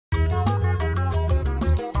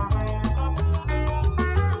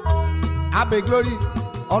Abe Glory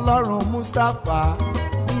Ọlọ́run Mustapha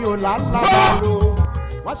ní Ọ̀làlábàrò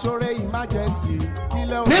wọ́n ṣoore emergency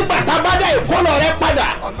kílẹ̀ òun. Nígbà tá a bá dá ìkólọ rẹ padà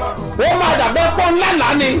ó máa dàbẹ́ pọ́ ńlá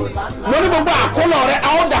lánì mo ní gbogbo àkólọ rẹ a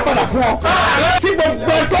ó dà padà fún ọ. Tí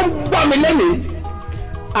gbogbo ẹ tó ń gbọ́ mi lẹ́nìí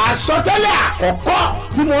àsọtẹ́lẹ̀ àkọ́kọ́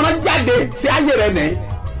tí mo rán jáde sí ayé rẹ nìyí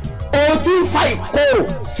o ti ń fa ìkorò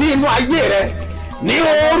sí inú ayé rẹ ní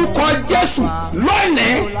orúkọ Jésù lónìí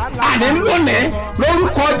àní lónìí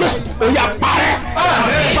lórúkọ Jésù ó yá parẹ́.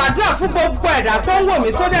 Gbàdúrà fún gbogbo ẹ̀dá tó ń wò mí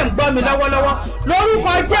tó dẹ̀ ń gbọ́ mi lọ́wọ́lọ́wọ́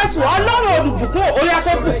lórúkọ Jésù Ọlọ́run olùbùkún ó yá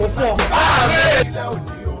kó bùkún fún ọ.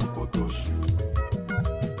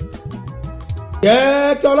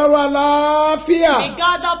 Jẹ́ kí Ọlọ́run àlàáfíà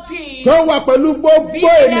tó wà pẹ̀lú gbogbo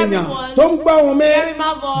ènìyàn tó ń gbọ́ ohùn mi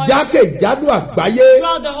jákèjádò àgbáyé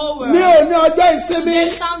ní òní ọjọ́ ìsinmi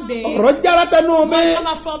ọ̀rọ̀ jára tẹnu mi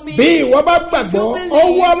bí ìwọ bá gbàgbọ́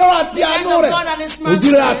ọwọ́ Ọlọ́run àti àánú rẹ̀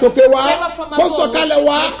òjìrè àtòkè wá kó sọ̀kalẹ̀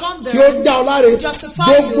wá kí ó dá ọ láre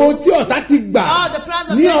gbogbo tí ọ̀tá ti gbà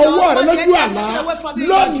ní ọwọ́ rẹ lójú àlá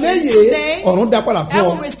lónìí yìí ọ̀run dá padà fún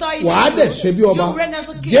ọ wàá dẹ̀ ṣe bí ọba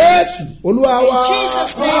Jésù Olúwa wa.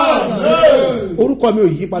 Orúkọ mi ò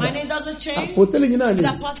yí padà. Àpótélì yìí náà ni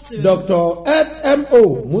Dr. SMO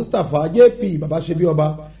Mustapha JP Babasebioba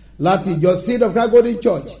láti ìjọ Seed of Christ Golden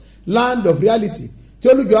Church Land of Reality tí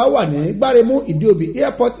olùjọ á wà ní Gbáremú Ìdíòbí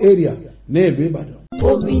Airport area ní ìlú Ìbàdàn.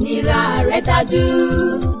 Òmìnira rẹ̀ dájú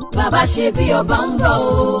Babasebioba ń bọ̀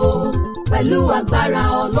o pẹ̀lú agbára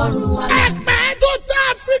Ọlọ́run àná. Ẹgbẹ́ tó ta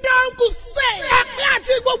Freedom Crusade. Ẹgbẹ́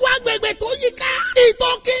àti gbogbo agbègbè tó yí ká.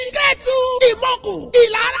 Ìtòkì, Kẹ́tù, Ìmọ̀kù,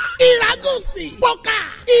 Ìlara, Ìrágùnsì, Pọ̀kà,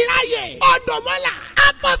 Ìráyè, Ọ̀dọ̀mọ́là.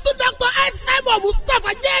 Apostle Dr. SMO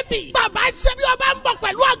Mustapha JP Babasebioba ń bọ̀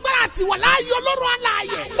pẹ̀lú agbára àti wà láàyè Ọlọ́run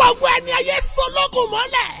alààyè. Gbogbo ẹni ayé sológun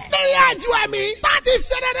mọ́lẹ̀. Lórí àjò ẹ̀mí láti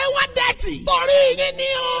ṣẹlẹ̀ wá dẹ́tì. Torí yín ni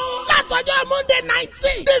o. Látọjọ́ Monday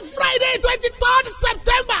 19 ní Friday 23rd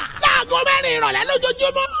September. Láago mẹ́rin ìrọ̀lẹ́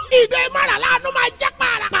lójoojúmọ́. Ìdè mara láàánú máa jẹ́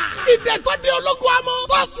pàràpà. Ìdè tó di ológun ọmọ.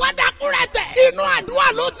 Tó sọ́dà kúrẹ́tẹ̀. Inú àdúrà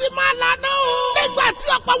ló ti máa lànà o. Nígbà tí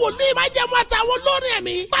ọ̀pọ̀ wòlíì máa jẹ́mu àtàwọn olórin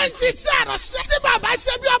ẹ̀mí. Máa ń ṣiṣẹ́ àròṣẹ́. Tí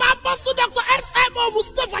Babasebioba Apostle Dr. SMO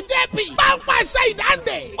Mustapha JP. Máa ń pàṣẹ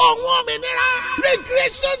ìdáǹdè. Òun òmìnira.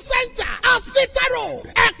 Recreation Center. Hospital Road.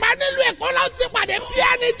 Ẹ̀pẹ́ nílùú Èkó ló ti pàdé. Tí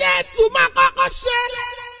ẹni Jésù máa kọ́kọ́ ṣe.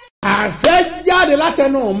 Àṣẹ jáde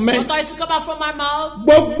látẹnu mi. Authority come out from my mouth.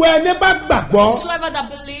 Gbogbo ẹni bá gbàgbọ́. Whosoever that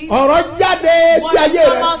believes. Ọ̀rọ̀ jáde sí ayé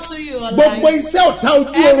rẹ̀. Gbogbo iṣẹ́ ọ̀tá ojú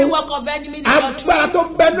oorun. Every work of enemy in your truth. Agbára tó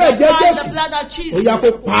bẹnu ẹ̀jẹ̀ Jésù. The blood of Jesus. Ó yá kó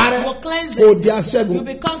parẹ́. Will cleanse Kó it. di aṣẹ́gun. You'll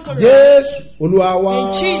be conqueror. Jésù Olúwa wa.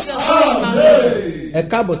 In Jesus' name. Ẹ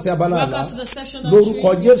káàbọ̀ sí abala àlá. Welcome to the section of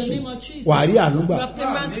Lórúkọ dreams. In the Jésù name of Jesus. wàá rí àánú gbà.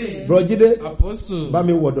 Brọ̀jídé bá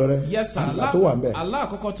mi wọ̀dọ̀ rẹ. Àlá tó wà ń bẹ̀. Àlá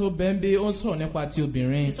àkọ́kọ́ tó bẹ́ẹ̀ ń bẹ ó ń sọ̀rọ̀ nípa ti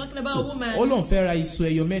obìnrin. He's talking about a woman. Ó lóun fẹ́ ra iṣu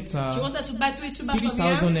ẹyọ mẹ́ta. She wanted to buy 3 tubers of yam.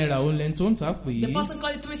 3,000 naira òun lẹ́ni tó ń tà pé. The person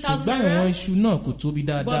called it 3,000 ṣùgbọ́n naira. àwọn iṣu náà kò tóbi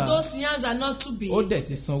dáadáa. But those yams are not too big. Ó dẹ̀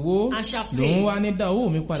ti sanwó. And she has paid. Lòun wá ní dá owó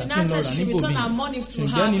mi padà kí n lọ rà níbòmí.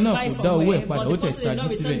 ṣùgbọ́n ní náà kò dá owó ẹ̀ padà ó tẹ̀ tajú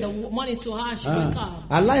síbẹ̀.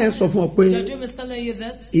 Àlá yẹn sọ fún ọ pé Your dream is telling you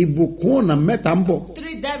that. ìbùkún ọ̀nà mẹ́ta ń bọ̀.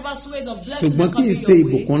 3 diverse ways of blessing. Ṣùgbọ́n kì í ṣe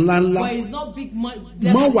ìbùkún ńláńlá. But it's not big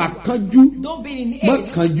blessing. Má wà kánjú. Don't be in Má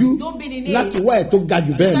haste. kánjú Don't be in haste. láti wá ẹ̀ tó ga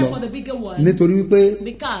jù bẹ́ẹ̀ Except lọ. for the bigger one. Nítorí wípé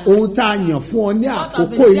Because ohun tá a yàn fún ọ ní what have àkókò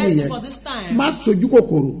been yìí blessed nìyẹn. for this time. Má sojú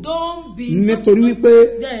kòkòrò. Don't be. Nítorí wípé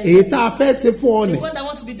èyí tá a fẹ́ ṣe fún ọ The nì one that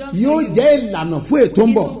wants to be done for yóò you. jẹ́ ìlànà fún ètò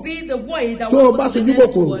ń bọ̀. It will be the way that Tó o will bá go to sojú the next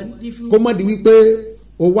kòkòrò one. If you kó má di wípé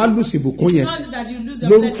o wá lùsì ìbùkún It's yẹn. not that you lose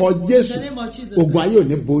your Lórúkọ blessing. Jésù In the name of Jesus. ogun ayé ò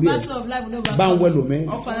ní borí ẹ̀. Battle of life will never Bá ń come. wẹ̀lò mẹ́.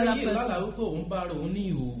 ọkùnrin yìí lálàá wípé òun bá rò ó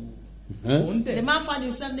ní ìhòòhò. The man found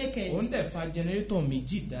himself naked. Òun dẹ̀ fa jẹnẹrétọ̀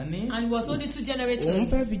méjì dání. And it was only 2 generators. Òun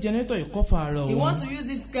fẹ́ fi jẹnẹrétọ̀ yìí kọ́fà ara òun. He wanted to use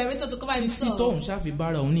the generator to cover himself. Títọ́ òun ṣáfi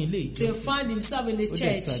bára òun ní ilé To ìjọsìn. find himself in the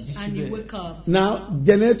church and he wake up. Now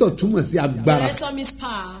generator túmọ̀ sí agbára. Generator means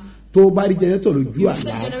power. Tó o bá rí generator lójú You see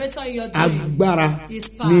àlá generator in your dream. agbára Is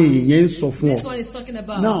power. ni ìyẹn ń sọ fún This ọ. one is talking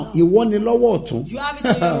about. Now ìwọ ni lọ́wọ́ ọ̀tún. You have it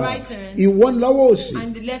on your right hand. Ìwọ ni lọ́wọ́ òsì.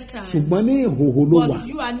 And the left hand. Ṣùgbọ́n ní ìhòòhò ló wà. But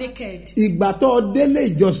you are naked. Ìgbà tó o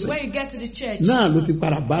délé ìjọsìn When you get to the church. náà ló ti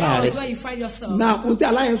padà bára That rẹ̀. was where you find yourself. Náà ohun tí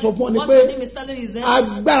aláyẹn sọ fún ọ ni What pé your name is telling you is that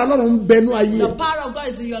agbára Ọlọ́run ń bẹnu ayé the ẹ̀. power of God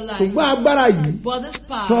is in your life. Ṣùgbọ́n agbára yìí But this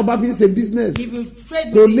tó o power, bá fi ń ṣe business if you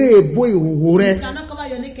trade kò with lè it, bo ìhòòhò rẹ. it cannot cover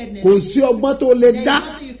your nakedness. Kò sí ọgbọ́n tó lè There is dá.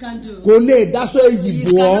 nothing you can do. Kò lè dáṣọ èyí It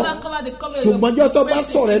bò can ọ́. never cover the cover of Ṣùgbọ́n your jọ́ tó bá breast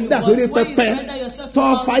sọ̀rọ̀ ẹ̀ fitting, dà but sórí when you pẹpẹ surrender yourself tó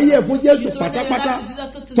to God, fàyè fún Jésù you surrender your pátápátá life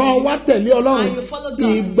to Jesus tó wá tẹ̀lé ọlọ́run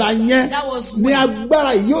ìgbà yẹn ní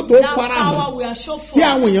agbára yìí yóò tó fara hàn tí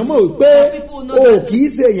àwọn èèyàn mọ̀ wípé o kì í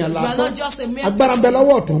ṣe èèyàn lásán agbára ń bẹ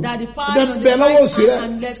lọ́wọ́ ọ̀tún ń bẹ lọ́wọ́ òsì rẹ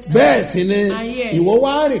bẹ́ẹ̀ sì ni ìwọ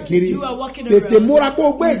wá rìn kiri tètè múra kó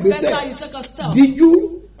o gbé ìgbésẹ̀ díjú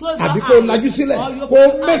àbí kó o lajú sílẹ̀ kó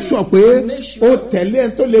o make sure pé o tẹ̀lé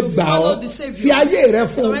ẹni tó lè gbà ọ́ fi ayé rẹ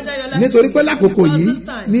fún nítorí pé lákòókò yìí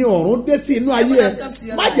ni ọ̀run dé sí inú ayé ẹ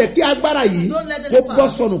má jẹ́ kí agbára yìí kó bọ́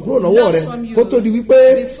sọnù kúrò lọ́wọ́ rẹ kó tó di wípé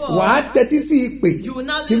wàá tẹ́tí sí ìpè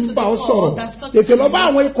tí ń bá ọ sọ̀rọ̀ tètè lọ bá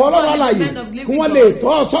àwọn ikọ̀ ọlọ́run àlàyé kí wọ́n lè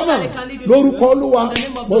tọ́ ọ sọ́nà lórúkọ olúwa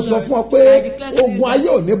mo sọ fún ọ pé ogun ayé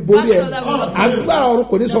ò ní borí ẹ agbára ọ̀run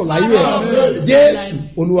kò ní sọ̀rọ̀ láyé ẹ jésù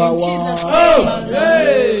olúwa wa.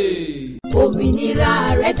 Òmìnira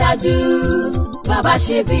rẹ̀ dájú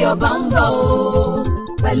Babasebioba ń bọ̀ o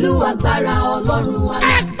pẹ̀lú agbára ọlọ́run wa.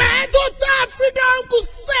 Ẹ̀pẹ́ tó tá freedom kù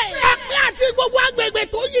sẹ́. Ẹ̀pẹ́ àti gbogbo agbègbè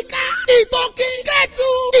tó yíká. Ìtòkì, Kẹ́tù,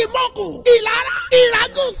 Ìmọ̀kù, Ìlara,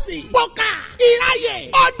 Ìrágùnsì, Pọ̀kà, Ìráyè,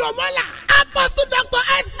 Ọ̀dọ̀mọ́là. Apostle Dr.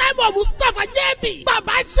 S.M.O. Mustapha J.B.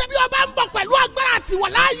 Babasebioba ń bọ̀ pẹ̀lú agbára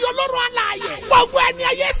àtiwọ̀lá ayé olórun alààyè. Gbogbo ẹni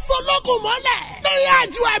ayé sọlọ́gùn mọ́lẹ̀. Lórí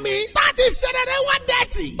àjò ẹ̀mí. Láti ṣẹlẹ̀ wá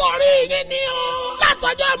dẹ́tì. Torí yín ni o.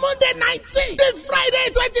 Látọjọ́ Monday 19 ní Friday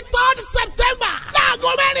 23rd September. Láago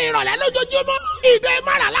mẹ́rin ìrọ̀lẹ́ lójoojúmọ́. Ìdè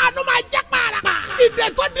mara láàánú máa jẹ́ pàràpà. Ìdè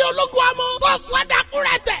tó di ológun ọmọ. Tó sọ́dà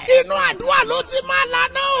kúrẹ́tẹ̀. Inú àdúrà ló ti máa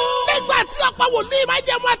lànà o. Nígbà tí ọ̀pọ̀ wòlíì máa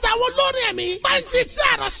jẹ́ mọ́ àtàwọn olórin ẹ̀mí. Máa ń ṣiṣẹ́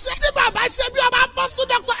àròṣẹ́. Tí Babasebioba Apostle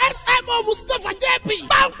Dr. S.M.O. Mustapha J.B.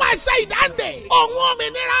 Máa ń pàṣẹ ìdáǹdè. Òun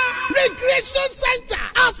òmìnira. Recreation Center.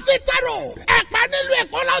 Hospital Road. Ẹ̀pẹ́ nílùú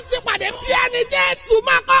Èkó ló ti pàdé. Tí ẹni Jésù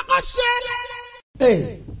máa kọ́kọ́ ṣe.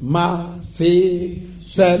 Máa ṣe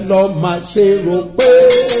sẹ́lọ̀ máa ṣe rò pé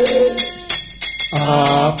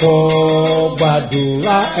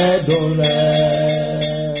àkọ́gbàdúrà ẹ̀dùn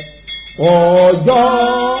rẹ̀ ọjọ́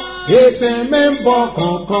ìsinmi ń bọ̀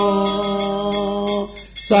kankan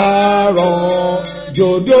sàárọ̀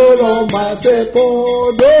jòdòrò máa ṣe kó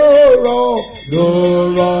dòrò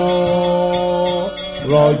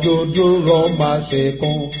rọ̀jòdòrò máa ṣe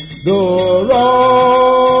kó dòrò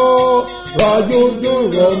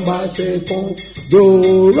rọ̀jòdòrò máa ṣe kó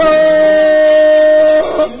dòrò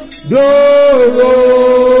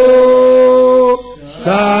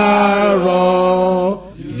sàárọ̀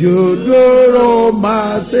jòdòrò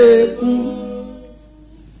máa ṣe kó.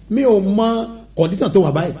 Mi ò mọ condition tó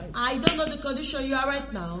wà báyìí. I don't know the condition you are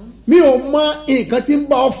right now. Mi ò mọ nǹkan tí ń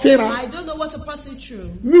bá ọ fínra. I don't know what you're passing through.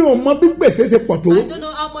 Mi ò mọ bí gbèsè ṣe pọ̀ tó. I don't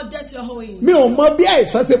know how much debt you're owing. Mi ò mọ bí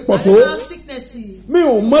àìsàn ṣe pọ̀ I tó. don't know how sickness is. Mi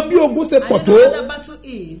ò mọ bí ogun ṣe pọ̀ I tó. don't know how the battle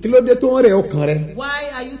is. Kí ló dé tó ń rẹ̀ ọkàn rẹ? Why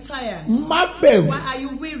are you tired? Má bẹ̀rù. Why are you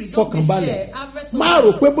weary? Don't be Fọkànbalẹ̀. fear. Have rest of Má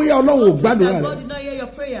rò pé bóyá Ọlọ́run ò gbàdúrà that rẹ. God did not hear your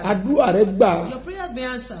prayer. Àdúrà rẹ gbà. Your prayer has been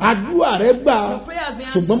answered. Àdúrà rẹ gbà. Your prayer has been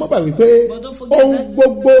answered. Ṣùgbọ́n má bàbí pé But don't forget ohun that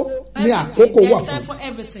gbogbo ní àkókò wà There's time fún. for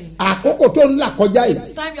everything. Àkókò tó ń là kọjá yìí.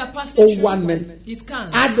 The time you are Ó passing wà through, ní. it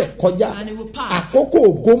comes. Á dẹ̀ kọjá. And it will pass. Àkókò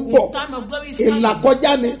ògo ń bọ̀. The time of glory is coming.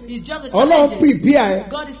 Ìlàkọjá ni. It's just a Ọlọ́run challenges. prepare ẹ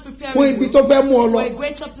God is preparing fún ibi you tó fẹ́ mú ọ lọ. for a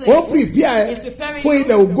greater place. Ó prepare ẹ He's preparing fún you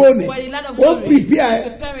ilẹ̀ ògo ni. for the land of Ó glory. prepare ẹ He's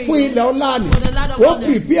preparing fún you ilẹ̀ ọlá ni. for the land of Ó honor.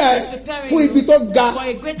 prepare ẹ He's preparing fún you ibi tó ga for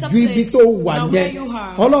a greater ju ibi place tó wà than yẹn. where you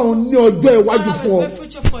are. Ọlọ́run ní ọjọ́ iwájú God have a fún ọ. great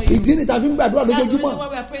future for you. Ìdí ni ta fi ń gbàdúrà That's the lójoojúmọ́. reason why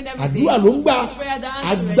we are praying every day. Àdúrà ló ń gbà. It's prayer that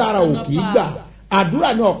answers, Agbára ò not kì í power. gbà.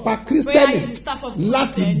 Àdúrà ni ọ̀pá kírísítẹ́nì Prayer is the staff of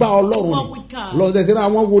láti Christian bá to Ọlọ́run walk with God. lọ́dẹ̀dẹ̀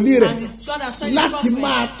àwọn wòlíì rẹ̀ And it's God has sent his láti prophet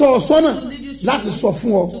máa tọ́ ọ sọ́nà to lead you through, láti sọ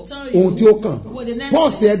fún ọ to tell you ohun tí ó kàn. what the next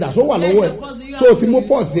Pọ́ọ̀sì step. ẹ̀dà tó wà Yes, lọ́wọ́ ẹ̀ of course, you tó o have ti mú to-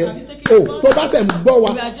 pọ́ọ̀sì ẹ̀ have you taken o your tó pulse? bá tẹ̀ ń gbọ́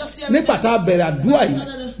wa We are just hearing nígbà tá a bẹ̀rẹ̀ àdúrà yìí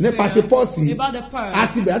nípa ti pọ́ọ̀sì yìí about the pearl. a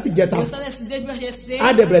ti bẹ̀rẹ̀ láti jẹta We started yesterday.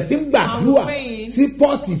 a dẹ̀ bẹ̀rẹ̀ sí ń gbàdúrà And we're praying sí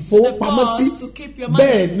pọ́ọ̀sì fowópamọ́sí to keep your money.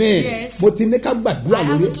 bẹ́ẹ̀ ni Yes. mo ti ní ká gbàdúrà I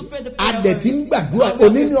asked lórí you to pray the prayer a dẹ̀ ti ń words. gbàdúrà And we've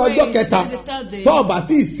òní ní been ọjọ́ praying. kẹta Today is the third day. tọ́ọ̀bà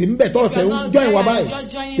tí ì sí ń bẹ̀ tọ́ọ̀sẹ̀ ń not jọ́ ìwà there, báyìí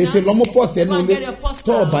just joining tètè us. lọ́mú pọ́ọ̀sì ẹnu Go and ilé get your purse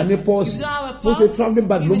tọ́ọ̀bà now. ní pọ́ọ̀sì If you don't have a bó ṣe purse, travelling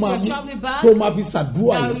bag if ló it's máa your mú travelling bag tó máa fi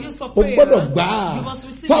ṣàdúrà that yìí you use for o prayer, gbọ́dọ̀ gbà á you must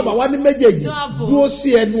receive tọ́ọ̀bà it. wá ní méjèèjì You don't have both. dúró sí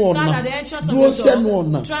ẹnu Stand ọ̀nà at the entrance of dúró the door. sẹ́nu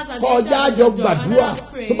ọ̀nà Trust as the kọjá entrance of àjọ the door. gbàdúrà And let us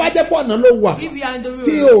pray. tó bá jẹ́ pọ̀ ọ̀nà ló wà If you are in the room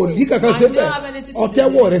tí o ní kankan and síbẹ̀ you don't have anything to do,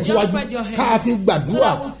 ọ̀tẹ́wọ̀ rẹ̀ just síwájú spread your hands ká fi gbàdúrà so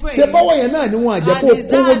that we'll pray. ṣé bọ́wọ́ yẹn náà ni wọ́n àjẹ́ And kó is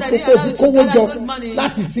that that they allow you to kówó gather jọ good money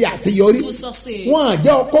láti ṣe àṣeyọrí to succeed? wọ́n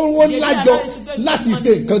àjẹ́ kówó They ńlá didn't jọ allow you to get láti good ṣe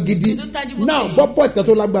money nǹkan gidi to do tangible náà things. bọ́ pọ́ọ̀tì kan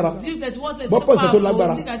tó lágbára If there's one that's bọ́ so pọ́ọ̀tì kan tó powerful,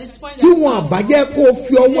 lágbára look at this point tí that's wọ́n powerful. àbájẹ́ kó o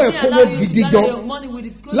fi ọwọ́ ẹ̀ They didn't kówó allow you to gidi gather jọ your money with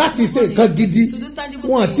the good láti ṣe money nǹkan gidi to do tangible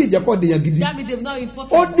wọ́n àti things. ìjẹ́kọ̀ dèèyàn gidi That means they've not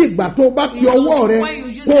important. ó dìgbà tó o bá fi It's ọwọ́ until rẹ when you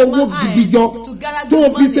use kó your owó mind gidi jọ to gather tó o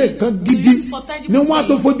good fi money, ṣe nǹkan to gidi use for tangible ni wọ́n á tó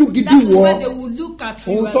things. fojú gidi That is wọ̀ when ọ́ they will look look at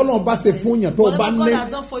you. ohun tọ́lọ́ bá ṣe fún yàn tó o bá Whatever God ní has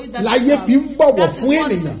done for you, that's láyé fi ń bọ̀wọ̀ that is fún what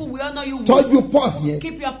the ènìyàn people will honor you with. tọ́jú pọ́ọ̀sì yẹn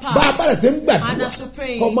Keep your bá a past. bá rẹ̀ ṣe ń And gbàdúrà as we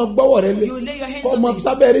pray, kọ́ ọmọ gbọ́wọ́ rẹ lé you lay your hands kọ́ on ọmọ it.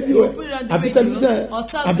 sábẹ́ rédíò You ẹ put it on the àbí radio tẹlifíṣàn ẹ or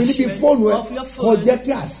àbí níbi television fóònù ẹ of your phone. kọ́ jẹ́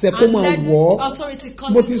kí àṣẹ kó And máa let wọ̀ ọ́ authority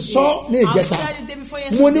come mo ti into sọ it. ní I've ìjẹta said it day before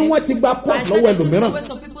mo ní yesterday. wọ́n ti gba I pọ́ọ̀sì said lọ́wọ́ they took ẹlòmíràn away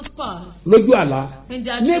some people's purse. lójú àlá In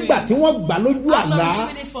their nígbà dream. tí wọ́n gbà lójú After àlá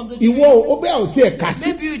receiving it from the ìwọ dream. ó bẹ́ẹ̀ ò tiẹ̀ kà sí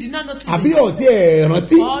Maybe you did not notice àbí it. ò tiẹ̀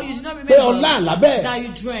rántí Or you did not pé remember ọlá àlá bẹ́ẹ̀ that you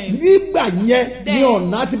dreamed. nígbà yẹn ní Then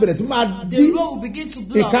ọ̀nà àti bẹ̀rẹ̀ tí máa The dí road will begin to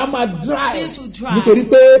block. ìka máa dry Things will dry. nítorí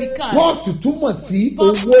pé Because pọ́ọ̀sì túmọ̀ sí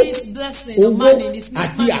purse owó means blessing, or owó money, it means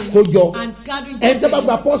àti money àkójọ and gathering ẹni tó bá gathering.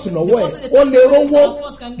 gba pọ́ọ̀sì lọ́wọ́ The ẹ̀ person that ó lè takes rówó the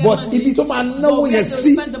purse can get but money. ibi tó máa náwó But yẹn where they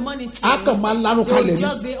sí spend the money to, á kàn máa lanu they will kalẹ̀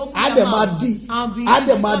just be ní opening á their dẹ̀ máa mouth dì and be á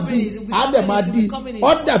dẹ̀ máa covering dì it, will be á dẹ̀ máa covering dì it, covering it.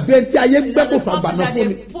 ó dàbí ẹni tí ayé It's gbẹ́ like the kòtò person àgbàna that fún they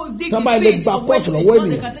ni dig tán the bá ilé pits gba of pọ́ọ̀sì waste lọ́wọ́ because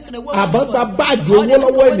they ènìyàn can take away àbọ̀ one's gba purse. báàgì Or owó they took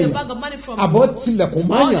lọ́wọ́ away the ènìyàn bag of money from àbọ̀ you. tilẹ̀kùn Or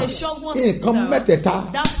máyàn they shove one's nǹkan down. mẹ́tẹ̀ẹ̀ta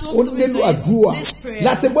That's ó those three nílò things. àdúrà This prayer.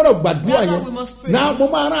 láti gbọ́dọ̀ gbàdúrà That's how yẹn we must pray. náà mo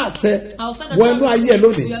máa rán àṣẹ I'll send a wọ inú ayé ẹ to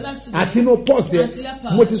lónìí your life today. àti inú pọ́ọ̀sì ẹ Until your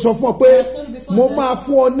past. mo ti sọ fún ọ pé I have told you before mo that. máa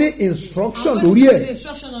fún ọ ní instruction I'm going lórí to ẹ give you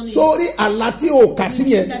instruction on it. sórí àlá tí o kà sí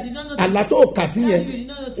yẹn That you don't notice. àlá tó o kà sí yẹn That you did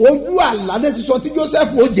not notice. ojú àlá náà ti sọ tí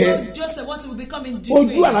Joseph ó jẹ So Joseph, what will become in dream?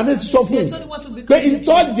 ojú àlá náà ti sọ fún They un told him what will pé become in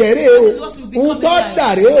ntọ́ dream. jẹ̀rẹ̀ o ohun tó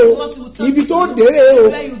dàrẹ́ o ibi tó dèrè o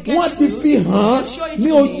wọ́n ti fi hàn án ní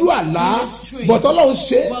ojú àlá bọ̀tọ́ lọ́hún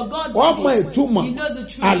ṣe wọ́n mọ ìtumọ̀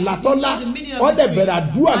àlàtọ́lá wọ́n dẹ̀ bẹ̀rẹ̀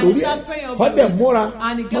àdúrà lórí ẹ̀ wọ́n dẹ̀ múra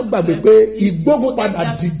wọ́n gbàgbé pé ìgbógun padà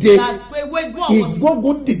dìde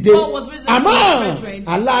ìgbógun dìde àmọ́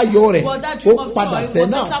aláyọ̀ rẹ̀ ó padà sẹ́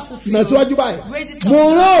náà nàṣíwájú báyìí mo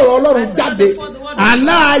rán ọ̀rọ̀ Ọlọ́run jáde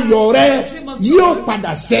aláyọ̀ rẹ̀ yóò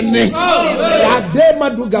padà sẹ́ni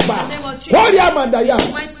àdèmàdùgàbà kọ́rí àmàdàyà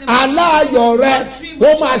aláyọ̀ rẹ̀ ó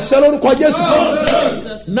máa ṣẹ lórúkọ Jésù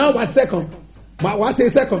now one second wá ṣe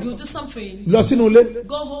second You do something. lọ sínú ilé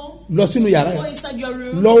Go home. lọ sínú yàrá Go yẹn inside your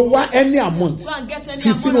room. lọ wá any amount Go and get any fi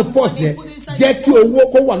amount sínú of pọ́ọ̀sì money. yẹn Put it inside jẹ́ your kí purse.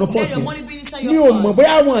 owó kó wà ní Let pọ́ọ̀sì your money yẹn be inside mi your ò mọ̀ purse.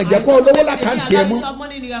 bóyá àwọn àjẹkọ́ olówó lákàntì ẹ̀ mọ́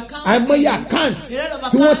àìmọye àkáǹtì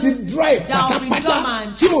tí wọ́n ti dry pátápátá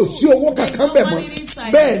tí ò sí owó kankan bẹ̀ mọ́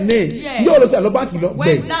bẹ́ẹ̀ ni yóò lọ sí àlọ́ báńkì lọ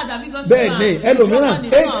bẹ́ẹ̀ ni ẹlòmíràn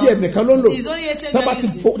ATM nìkan ló ń lò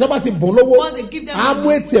tọ́ba ti bùn lówó á mú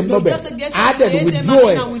ATM lọ́bẹ̀ á dẹ̀ withdraw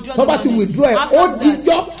ẹ̀ tọ́ba ti withdraw ẹ̀ ó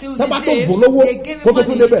dijọ́ tọ́ba tó bùn lówó kó tó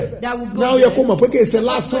tún débẹ̀ náà ó yẹ kó mọ̀ pé kì í ṣe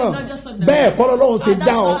lásán bẹ́ẹ̀ kọ́ lọ́wọ́ ṣe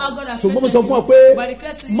dá ọ ṣùgbọ́n mo sọ fún ọ pé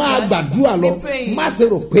máa gbàdúrà lọ má ṣe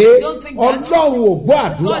rò pé Ọlọ́run ò gbọ́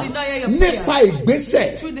àdúrà nípa ìgbésẹ̀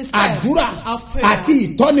àdúrà àti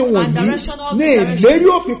ìtọ́ni wọ̀nyí ní ìlérí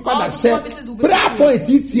òfin padà ṣẹ prayer point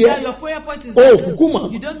tiẹ̀ òkùnkùn mọ̀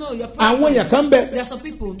àwọn èèyàn kan bẹ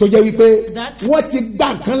tó jẹ́ wípé wọ́n ti gbà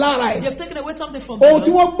nǹkan lára ẹ̀ ohun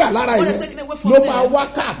tí wọ́n gbà lára ẹ̀ ló máa wá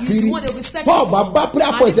káàkiri fọ́ọ̀bà bá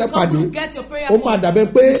prayer point ẹ̀ pàdé ó máa dàbẹ́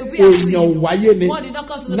pé èèyàn ò wáyé ni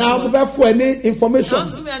náà mo fẹ́ fún ẹ ní information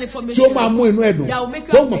tí ó máa mú inú ẹ̀ dùn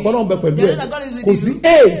tó mọ̀ pé Ọlọ́run bẹ pẹ̀lú ẹ̀ kò sí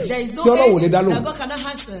age tí Ọlọ́run ò lè dá lóhùn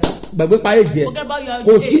gbàgbé pa age yẹn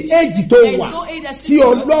kò sí age tó wà tí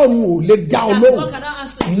Ọlọ́run ò lè dá ọ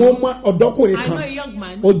lóhùn mo mọ ọ̀dọ́kùnrin kan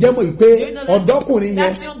ó jẹ́ mọ̀ pé ọ̀dọ́kùnrin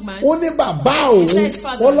yẹn ó ní bàbá òun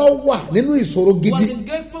ó lọ wà nínú ìṣòro gidi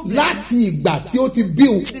láti ìgbà tí ó ti bí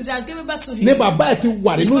òun ní bàbá ẹ̀ ti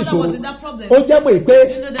wà nínú ìṣòro ó jẹ́ mọ̀ pé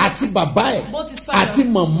àti bàbá ẹ̀ àti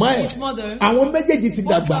màmá ẹ̀ àwọn méjèèjì ti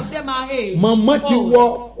dàgbà màmá ti wọ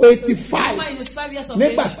 85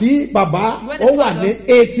 nígbà tí bàbá ó wà ní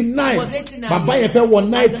 89 bàbá yẹn fẹ́ wọ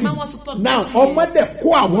 90 now ọmọdé kó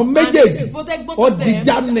àwọn méjèèjì ó di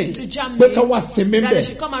Germany pé ká wá sinmi bẹ̀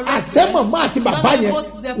àṣẹ màmá àti bàbá yẹn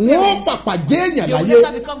wọ́n pàpà jẹ́ èèyàn láyé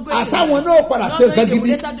àtàwọn náà padà ṣe nǹkan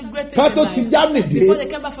gidi ká tó ti Germany dé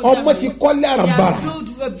ọmọ ti kọ́lé àràbàrà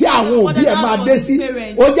tí àwọn òbí ẹ̀ máa dé sí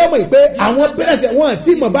ó jẹ́ mọ̀ pé àwọn parents wọn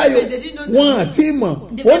àti mọ̀ báyìí wọn àti mọ̀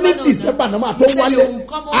ó ní December náà máa tó wálé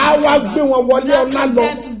á wá gbé wọn wọlé ọlá lọ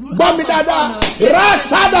gbọ́ mi dáadáa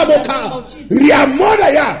rásádàbọ̀ká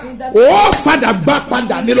rìàmọ́dàyà ó padà bá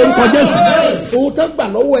padà ní lórúkọ Jésù òun tó gbà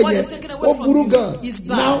lọ́wọ́ ẹ̀ yẹn ó burú gan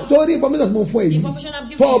náà torí information mo fún ẹ yìí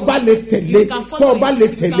tó o bá lè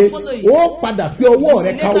tẹ̀lé ó padà fi ọwọ́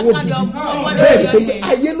rẹ ka owó gidi bẹ́ẹ̀ ni pé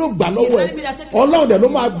ayé ló gbà lọ́wọ́ ẹ Ọlọ́run dẹ̀ ló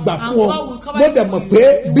máa gbà fún ọ mo dẹ̀ mọ̀ pé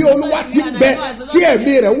bí Olúwa ti ń bẹ tí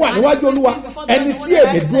ẹ̀mí rẹ̀ wà níwájú Olúwa ẹni tí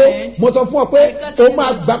èmi dúró mo sọ fún ọ pé ó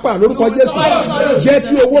máa gbà padà lórúkọ Jésù jẹ́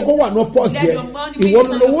kí owó kó wà ní pọ́ọ̀sì yẹn ìwọ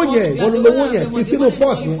lówó yẹn fi sínú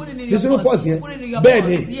pọ́ọ̀sì yẹn fi sínú pọ́ọ̀sì yẹn bẹ́ẹ̀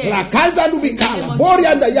ni rakaza nubi kala bórí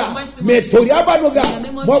àdàyà mẹtòrí abanoga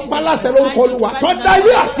mọ palasẹ lórúkọ Olúwa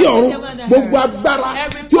tọ́dáyé àti ọ̀run gbogbo agbára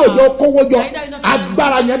tí òjò kówó jọ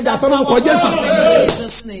agbára yẹn da sọ́nà lórúkọ Jésù.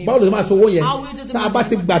 báwo ló máa sọ owó yẹn tá a bá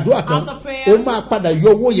ti gbàdúrà kan ó máa padà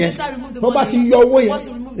yọ owó yẹn tó bá ti yọ owó yẹn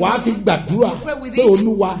wàá fi gbàdúrà pé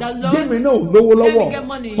Olúwa jẹ́mi náà lówó lọ́wọ́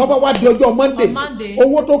tọ́ba wá di ọjọ́ Monday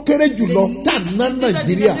owó tó kéré jùlọ tá a ná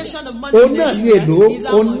Nàìjíríà òun náà ní èlò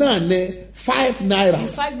òun náà ní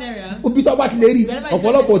 £5. Obi tó bá ti lè rí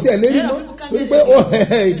ọ̀pọ̀lọpọ̀ tí ẹ̀ lè rí mọ́ wípé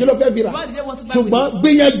kí ló fẹ́ fi rà ṣùgbọ́n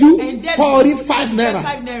gbìyànjú kọ́ rí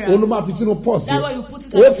 £5 òun ló máa fi sínú pọ́ọ̀sì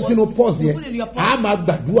yẹn ó fi sínú pọ́ọ̀sì yẹn a máa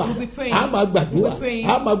gbàdúrà a máa gbàdúrà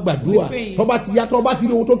a máa gbàdúrà tó bá ti yá tó bá ti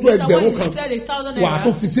rí owó tó tó ẹgbẹ̀rún kan wà á tó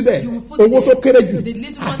fi síbẹ̀ owó tó kéré jù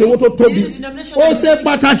àti owó tó tóbi ó ṣe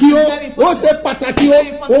pàtàkì ó ṣe pàtàkì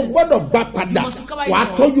ó gbọ́dọ̀ gbà padà wà á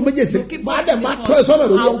tọ́jú méjèèjì máa dẹ̀ máa tọ́ ẹ sọ́nà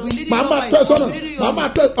lórí máa tọ́ sọ́nà màmá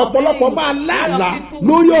tọ́ ọ̀pọ̀lọpọ̀ máa láàlá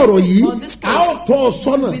lórí ọ̀rọ̀ yìí a ó tọ́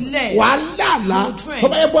sọ́nà wà á láàlá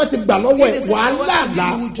tọ́ba yẹn bọ́ ti gbà lọ́wọ́ ẹ̀ wà á láàlá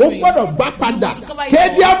ó gbọ́dọ̀ gbà padà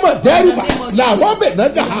kéde àmọ̀ dẹ́rùbà làwọn bẹ̀ náà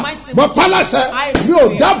gà á mọ pálásẹ̀ mi ò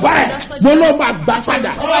dábàá ẹ̀ mo ló máa gbà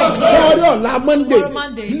padà sọ́ọ́rí ọ̀la Monday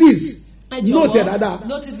please note it dada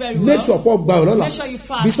make sure for gba ọ̀rọ̀ la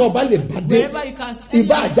bísọ̀ bá lè bàdé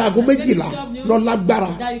ibà àjàgùn méjìlá lọ lágbára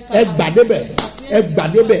ẹ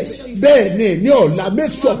gbàdébẹ̀ bẹ́ẹ̀ ni ní ọ̀la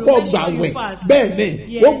make sure for gba wẹ̀ bẹ́ẹ̀ ni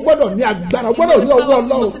ó gbọ́dọ̀ ní agbára ó gbọ́dọ̀ ní ọwọ́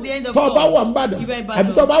Ọlọ́run tó bá wà nìbàdàn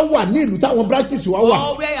àbí tó bá wà ní ìlú táwọn branches wa wà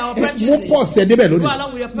mú pọ̀ sẹ́ débẹ̀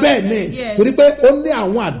lónìí bẹ́ẹ̀ ni torí pé ó ní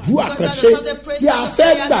àwọn àdúrà kan ṣe tí a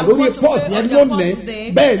fẹ́ gbà lórí pọ́ọ̀sì yẹn lónìí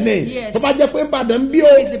bẹ́ẹ̀ ni tó bá jẹ́ pé Ìbàdàn ń bí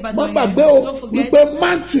o má gbàgbé o wípé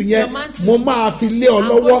mántù yẹn mo máa fi lé ọ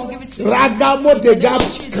lọ́wọ́ ragamodega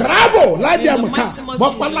krabo láti àmùká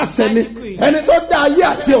mọ́pálá sẹ́ni ẹni tó dá ayé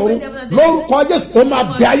àti ọ̀run lórúkọ Jésù ó máa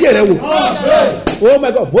bẹ ayé rẹ wò oh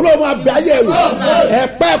my God bólú ó máa bẹ ayé rẹ wò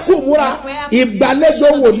ẹ̀pẹ́ kú múra ìgbàlejò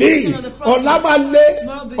wòlíì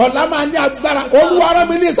ọ̀la máa ní agbára Olúwa rán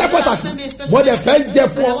mi ní iṣẹ́ pàtàkì mo dẹ̀ fẹ́ jẹ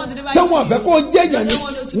fún ọ ṣé wọn fẹ́ kó jẹ́ yàn ni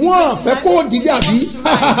wọn fẹ́ kó dìde àbí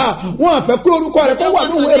wọn fẹ́ kó orúkọ rẹ kó wà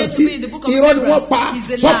ní òwe rẹ sí irọ́ ni wọ́n pa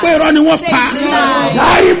sọ pé irọ́ ni wọ́n pa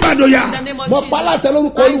láàrin Ìbàdàn mo pa láṣẹ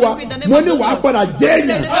lórúkọ Olúwa mo ní wàá padà jẹ́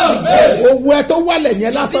èèyàn owó ẹ tó wálẹ̀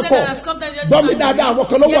yẹn lásán kọ̀ gbọ́mi dáadáa àwọn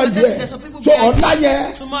kan ló wà ní ẹ̀ so ọ̀la yẹn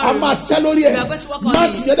a máa ṣẹ́ lórí ẹ̀ máa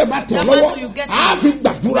tì yẹn dẹ̀ máa tẹ̀ lọ́wọ́ a fi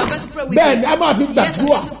gbàdúrà bẹ́ẹ̀ ni a máa fi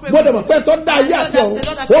gbàdúrà mo dẹ̀ mọ̀ pé tó dá ayé àti ọ̀run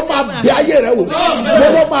ó máa bẹ ayé rẹ wò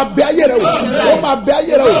ó máa bẹ ayé rẹ wò ó máa bẹ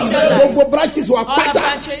ayé rẹ wò gbogbo branches wa pátá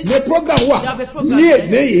ní program wa ní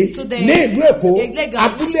èmi yìí ní ìlú Èkó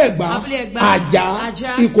Abúlé Ẹ̀gbá Àjà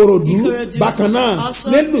Ìkòròdú bákan náà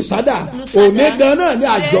ní Lùsádà òní gan náà ní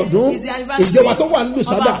àjọ̀dún ìjọba tó wà ní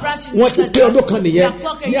Lùsádà wọ́n ti pé ọdún kan nìyẹn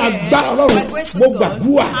ní agbára Ọlọ́run mo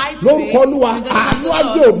gbàdúrà lórúkọ Olúwa àánú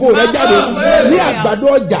àjò ògo rẹ jáde ní àgbàdo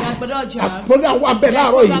ọjà program wa bẹ̀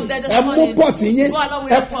láàárọ̀ yìí ẹ mú pọ́ọ̀sì yín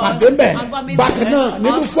ẹ pàdé bẹ̀ bákan náà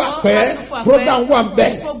nínú fún àpẹ́ program wa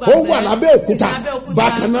bẹ̀ ó wà lábẹ́ òkúta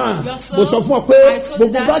bákan náà mo sọ fún ọ pé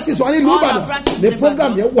gbogbo branches wa nílùú Ìbàdàn ní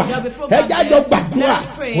program yẹn wà ẹ jájọ gbàdúrà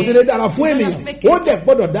mo ní lè dára fún ènìyàn ó dẹ̀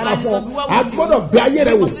gbọ́dọ̀ dára fún ọ a gbọ́dọ̀ bẹ ayé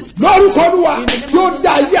rẹ wò lórúkọ Olúwa tí ó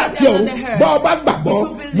dá ayé àti ọ̀run bá ọ bá gbàgbọ́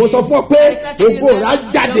mo sọ fún ọ pé ògo rẹ á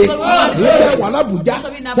jáde tẹ́ wà l'Àbújá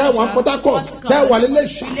tẹ́ wà Port Harcourt tẹ́ wà ní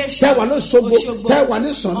Iléṣà tẹ́ wà ní Òṣogbo tẹ́ wà ní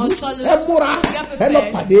Ṣàngó ẹ múra ẹ lọ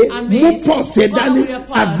pàdé mú pọ́ọ̀sì dání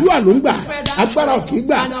àdúrà ló ń gbà agbára òkè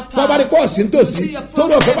gbà tọ́bárí pọ́ọ̀sì nítòsí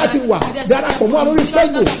torí ọ̀fẹ́ bá ti wà darapọ̀ mọ́ lórí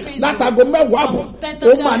Facebook látago 10 àbọ̀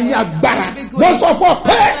ó máa ní agbára mo sọ fún ọ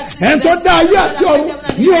pé ẹ̀ ń tó dá ayé àti ọ̀run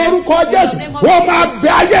ní orúkọ Jésù ó máa bẹ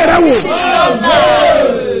ayé rẹ wò.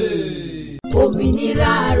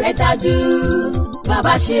 òmìnira rẹ̀ dájú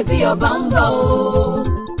Babasebioba ń bọ̀ o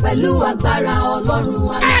pẹ̀lú agbára Ọlọ́run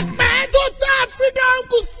wa. ẹgbẹ́ tó tá freedom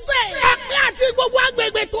kù sẹ́ ẹgbẹ́ àti gbogbo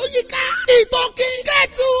agbègbè tó yíká ìtòkì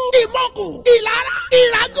kẹ́tù ìmọ̀kù ìlara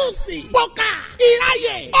ìràgùsì pọ̀kà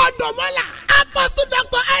ìráyè ọ̀dọ̀mọ́là apọ́sù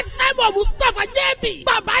Dr. S.M.O. Mustapha J.B.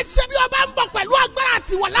 Babasebioba ń bọ̀ pẹ̀lú agbára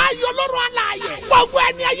àtiwọ̀lá ayé Ọlọ́run aláàyè gbogbo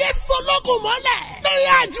ẹni ayé sọlọ́kùn mọ́lẹ̀ lórí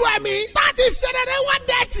àjò ẹ̀mí láti ṣẹlẹ̀ wá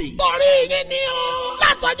dẹ́tì torí yín ni o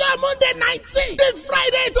látọjọ́ Monday 19 ní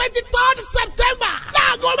Friday 23rd September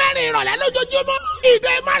láago 4 ìrọ̀lẹ́ lójoojúmọ́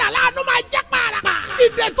ìdè mara láàánú máa jẹ́ pàràpà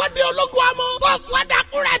ìdè tó di ológun ọmọ tó sọ́dà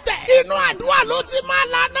kúrẹ́tẹ̀ inú àdúrà ló ti máa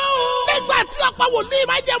lànà o nígbà tí ọ̀pọ̀ wòlíì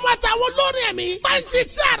máa jẹ́ mọ́ àtàwọn olórin ẹ̀mí máa ń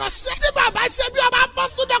ṣiṣẹ́ àròṣẹ́ tí Babasebioba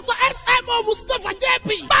apọ́sù Dr. S.M.O. Mustapha J.B.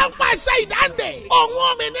 bá ń pàṣẹ ìdáǹdè òun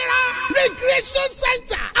òmìnira Recreation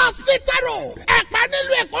Center Hospital Road Ẹ̀pẹ́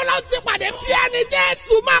nílùú Èkó ló ti pàdé tí ẹni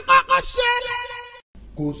Jésù máa kọ́kọ́ ṣe.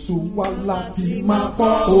 Kò sùn wá láti máa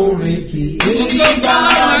kọ́ orin tí Gbogbo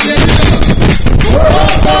bàbá mi.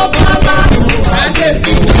 gbogbo bàbá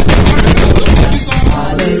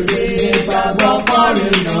àlè fi gbàgbọ́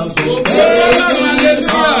kọrin náà sókè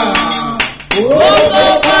kíkan. Gbogbo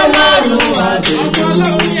fọlọ́run àdéhùn.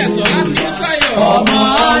 Ọmọ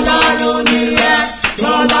Ọlọ́run ni ẹ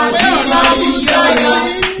lọ́la tí máa ń sáyọ.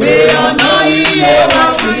 Pé ọ̀nà iye wá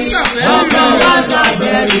sí ọkàn wá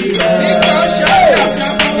sábẹ́rì rẹ̀.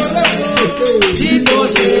 Tí kò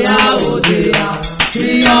ṣe àòdè à, tí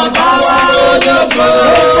ọba wa ológo.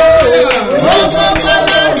 Gbogbo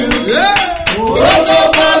fọlọ́run, gbogbo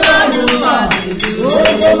fọlọ́run àdéhùn.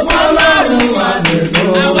 Gbogbo fọlọ́run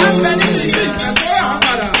àdéhùn.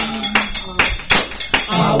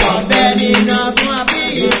 Àwọn bẹ nínú fún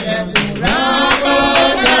àfihàn ẹ̀kún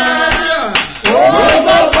rákọ́dá.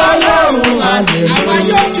 Gbogbo fọlọ́run àdéhùn.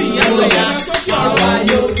 Àwa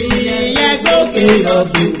yóò fi ìyẹn gòkè lọ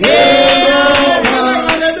sókè lọ́rọ̀.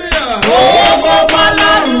 Gbogbo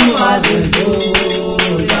fọlọ́run àdéhùn.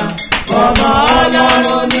 Ọmọ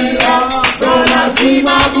Ọlọ́run ni ọ́ tó láti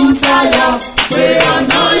máa bú sáyà. Pé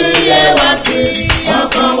ọ̀nà iye wá sí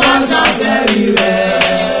ọkàn wá sábẹ́rì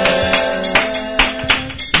rẹ̀.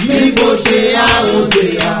 Ní kò ṣe àòdè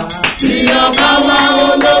à, tí ọba wa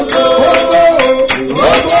ológo.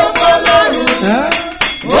 Gbogbo fọlọ́run,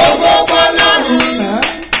 gbogbo fọlọ́run,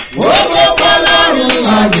 gbogbo fọlọ́run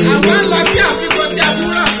àdéhùn. Àwọn lọ sí àfikún tí a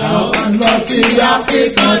dúrà kan. Àwọn lọ sí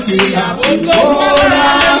àfikún tí a dúrà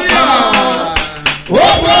kan.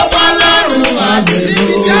 Gbogbo fọlọ́run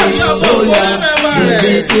àdéhùn. Bóyá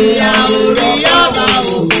bèbè tí a ò rí ọba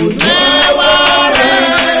òkú mẹ́wàá rẹ̀.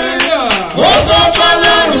 Gbogbo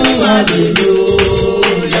fọlọ́run àdéhùn.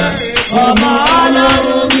 Ọmọ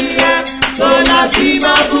Ọlọ́run ni ẹ tó láti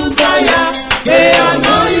máa bú sáyà. Pé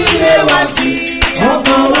ọ̀nà ilé wá sí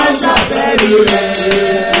ọkàn wá ṣàfẹ́rí rẹ̀.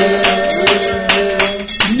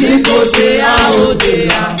 Ní kò ṣe àòdè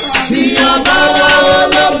à, tí ọba wa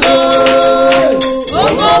ológo.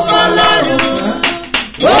 Gbogbo fọlọ́run,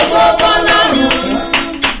 gbogbo fọlọ́run,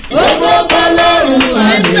 gbogbo fọlọ́run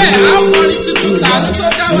àdéhùn. Níbẹ̀ àwọn orin tuntun tàánú tó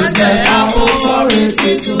dá wá dé. Níbẹ̀ àwọn orin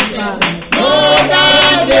tuntun tàánú tó dá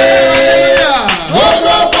dé.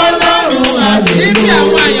 Gbogbo fọlọ́run àdéhùn. Níbi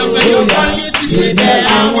àwọn àyànfẹ́ yóò kọrin ní ti kéde. Níbẹ̀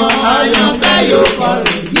àwọn àyànfẹ́ yóò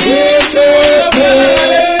kọrin ní kéde.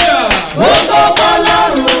 Gbogbo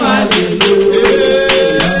fọlọ́run àdéhùn.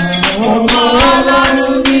 Ọmọ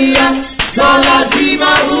Ọlọ́run ni ẹ lọ́la tí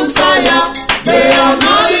máa bú sáyà. Pé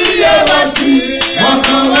ọ̀nà iye wá sí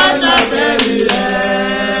ọkàn wá sábẹ́rì rẹ̀.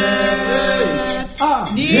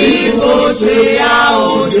 Ní kò ṣe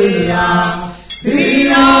àòdè à, bí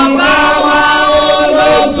ọba wa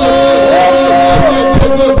ológo.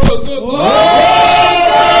 Gbogbo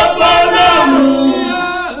fọlọ́run,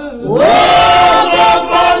 gbogbo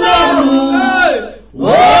fọlọ́run,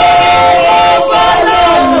 gbogbo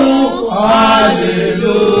fọlọ́run,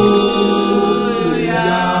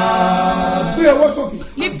 hallelujah. Gbé ọwọ́ sókè.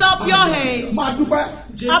 Lift up your hands. Máa dúpẹ́.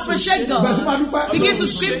 Appreciate God. Begin to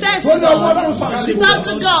speak thanks to Talk God.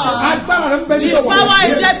 to God. His power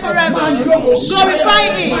is dead forever. Glorify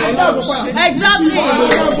Him. Exalt Him.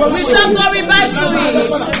 Return glory back to Him.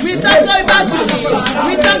 Return glory back to Him.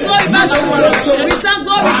 Return glory back to Him. Return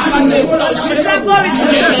glory to Him. Return glory to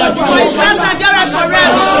Him. For His plans are there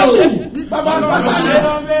forever.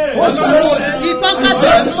 He conquered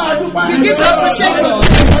them. Begin to appreciate God.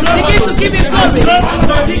 Begin to give Him glory.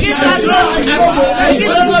 Begin to adore Him. Begin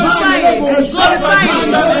to glorify Him. Glorify Him.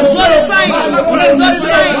 Glorify Him.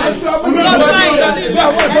 Glorify Him. Glorify Him.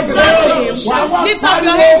 Exalt Him. Lift up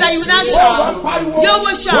your hands and you will not shout. You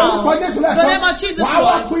will shout. The name of Jesus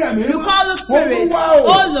was. You call the Spirit.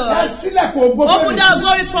 Oh Lord. Open down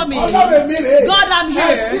glory for me. God, I'm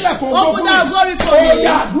here. Open down glory for me.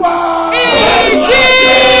 In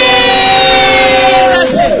Jesus.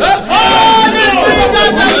 Oh, the Spirit of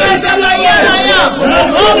the Lord.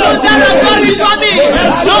 Open down glory for me.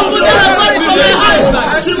 Open down glory for my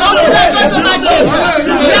husband. Open down glory for my children.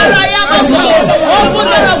 Here I am, O God. Open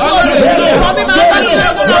down glory for me, my husband,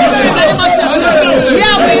 children, in the name of Jesus.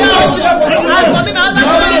 Here we are. And for me, my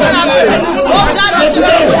husband, children, oh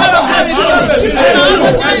God, I'm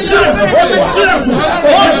still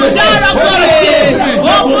open down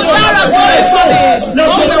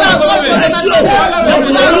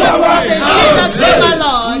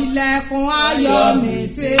ilẹ̀kùn ayọ̀ mi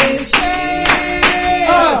ti ṣe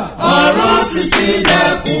ọ̀run ti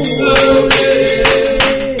ṣílẹ̀kùn oore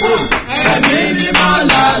ẹ̀mí ni máa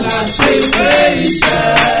lálà ṣe pé iṣẹ́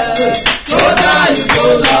tó dá ìbò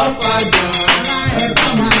lọ padà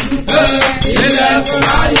ilẹ̀kùn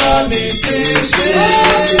ayọ̀ mi ti ṣe.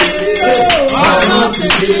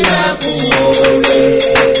 ṣílẹ̀kùn oore.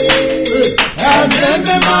 Ẹ̀mí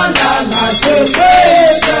mímọ́ lànà ṣe pé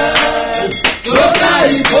iṣẹ́ tó dá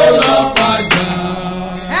ìkó lọ padà.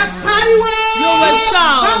 Ẹ pariwo. You will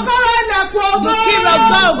shout. Kọ́kọ́rọ́ ilẹ̀kùn ògo. The king of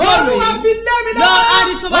God glory. Olúwa fi lé mi lọ. Lord add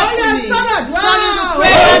it to my destiny. Turn into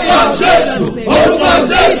prayer in Jesus' name. Orúkọ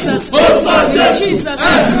Jésù. Orúkọ Jésù. Jesus'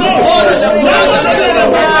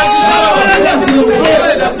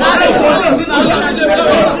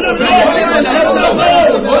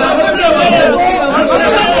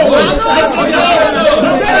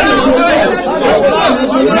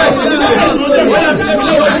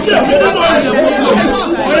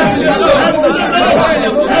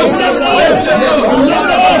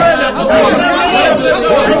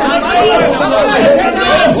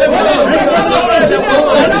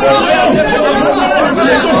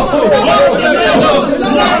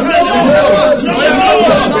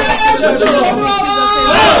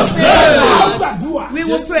 we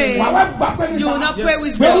will pray. You will not pray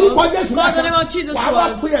with God. God, the name of Jesus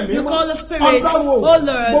Christ. You call the Spirit, oh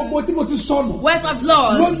Lord, where I've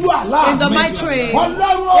lost in the mighty train. Oh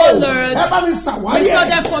Lord, restore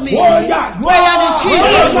that for me. Prayer in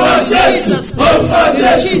Jesus' name. Jesus' name.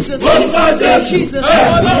 Jesus'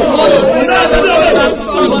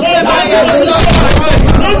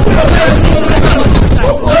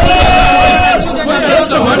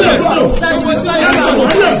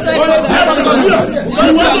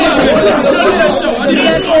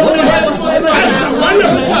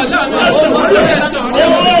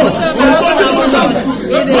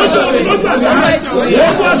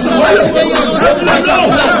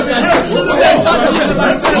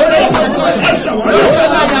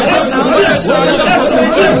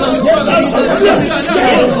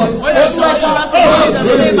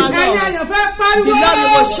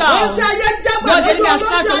 God, the enemy has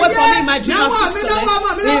snatched away from me my dream of sister,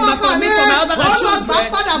 from me, from my husband and children.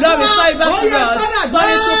 Lord, restore it back to us. Turn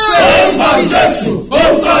it to prayer in Jesus' name.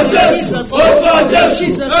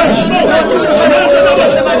 Jesus'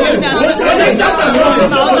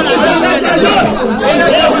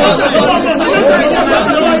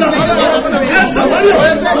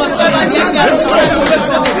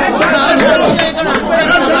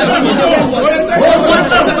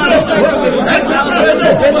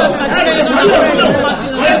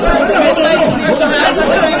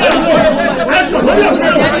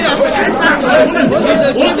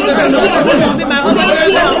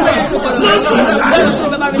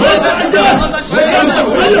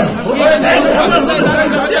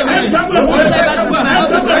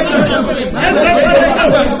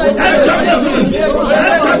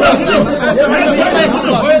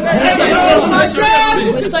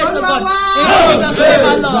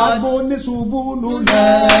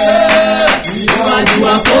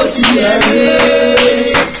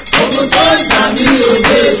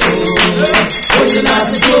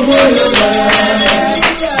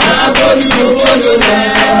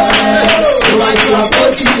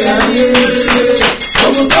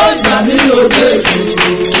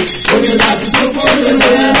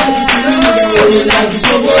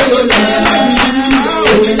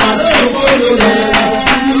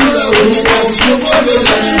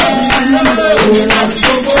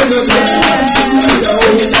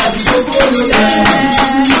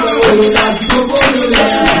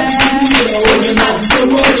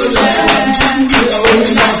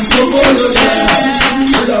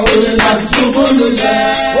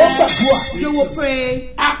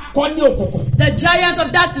 the giant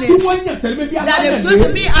of darkness that is going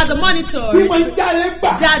to be as a monitor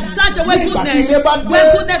that touch away goodness when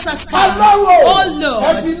goodness has come. Oh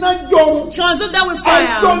Lord, consume them with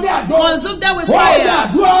fire. Consume them with fire.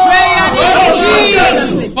 Prayer in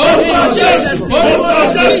Jesus' name. In Jesus' name.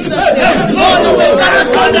 In Jesus' name. Oh Lord,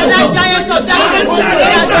 that giant of darkness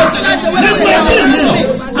that touch away goodness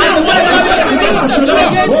and the one that is against me.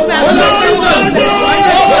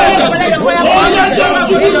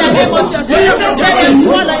 In the name of Jesus,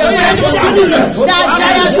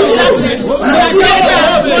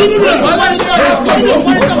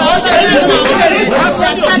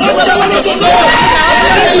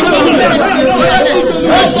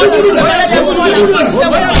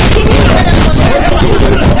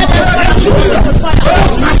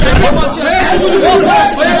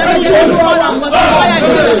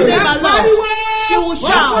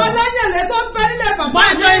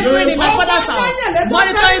 monitoring spirit in my father's house,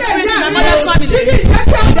 monitoring spirit in my mother's family.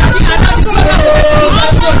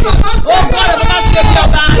 Oh God, of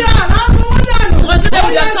Babasebioba, consider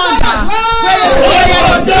with your thunder. Pray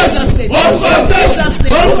in Jesus' name. Jesus'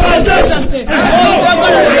 name. Jesus' name. Oh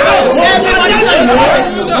God, everybody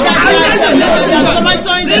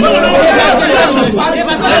monitoring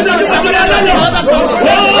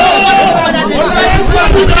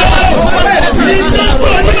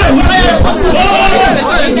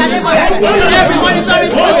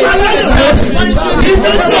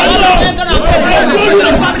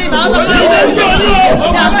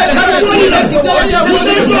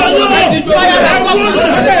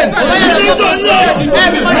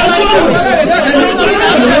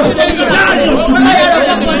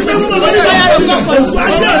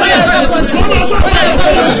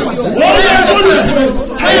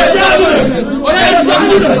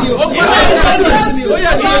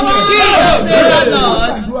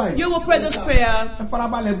Lord, you will pray this prayer.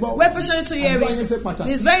 We're patient to hear it.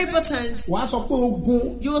 It's very important.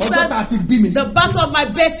 You will start the battle of my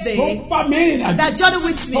birthday that journey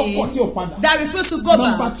with me, that refuse to go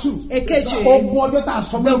back. The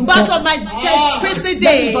battle of my Christian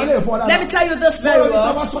day. Let me tell you this very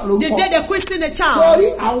well. The day they christen a child,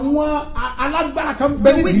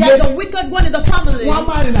 there's a wicked one in the family.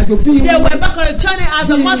 They went back on a journey as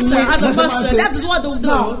a master. That is what they'll do.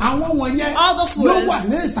 All those words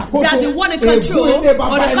that they want to control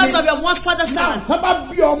on account of your one's father's son.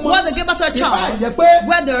 What they give us to a child,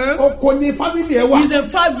 whether he's in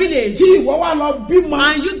far village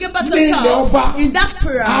and you give us to a child in that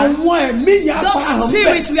spirit, those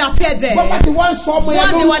spirits will appear there. When they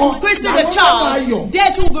want to christen the child,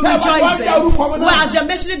 they too will be rejoicing. As they're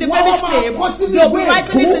mentioning the baby's name, they'll be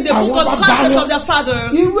writing it in the book of curses of their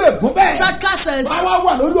father. Such curses is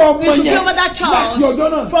to be over that child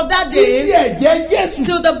from that day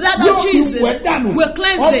till the blood of Jesus will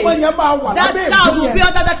cleanse it. That child will be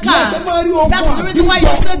under the curse. That's the reason why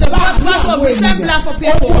you say the part of resemblance for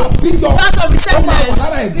people. Part of resemblance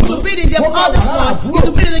is to be in the oldest one, is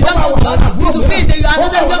to be in the younger one, is to be in the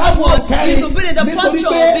another younger one, is to be in the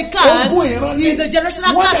future, because in the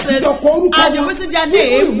generational curses and the reason their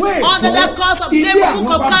name under that curse of the book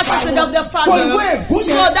of curses of their father.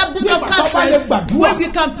 So that book of curses, when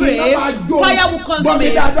you can pray, fire will consume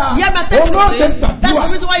it. Yeah, but that's the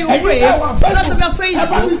reason why you pray. Because of your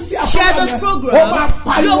Facebook, share this program.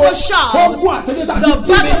 You will shout the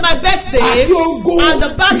battle of my birthday and the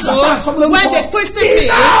battle when they christen me.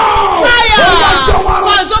 Fire!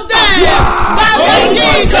 Consume them! By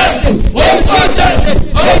Jesus! Oh Jesus!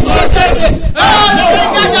 Oh Jesus! Oh, the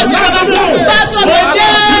battle of the day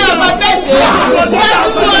of my birthday!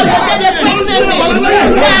 Battle of the day they christen me!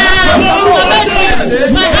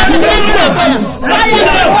 My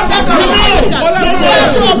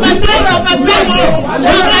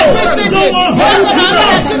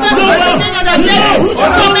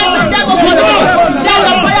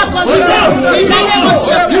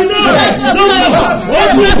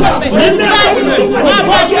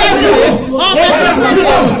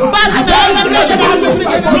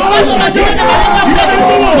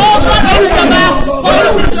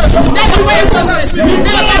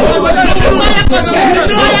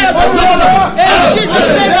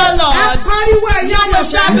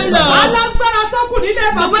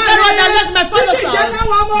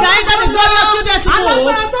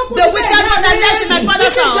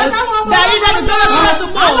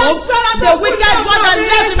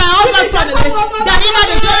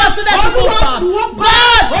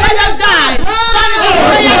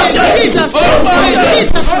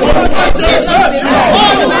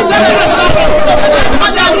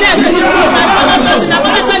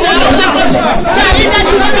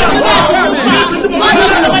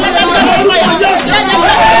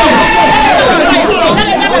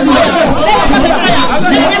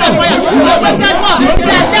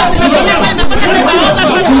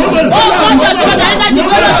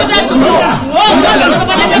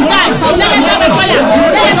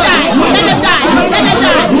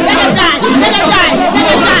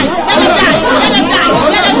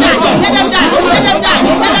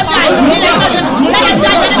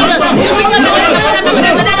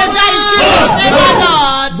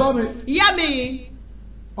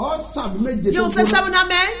You will say 7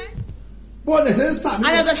 amen. And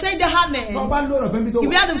as I say the amen, if you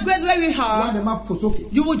have the grace where we are,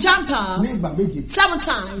 you will jump up 7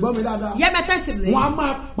 times. Hear me attentively.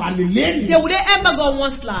 They will lay embargo on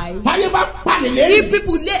one slide. If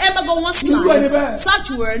people lay embargo on one slide, such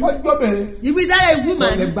word, if you are a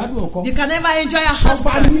woman, you can never enjoy a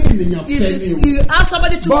husband. If you ask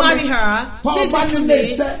somebody to marry her, listen to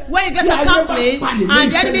me. When you get a complaint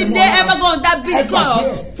and the enemy lay embargo on that big club,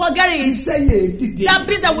 forget it. That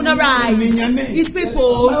business will not rise. It's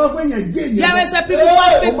people. There is a people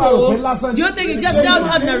watch people. Do you think it's just not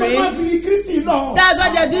ordinary? That's why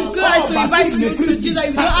they do Christ to invite you to Jesus.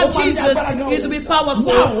 If you don't have Jesus, it will be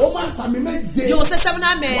powerful. You will say 7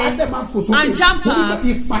 amen and jump up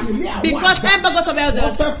because embargoes of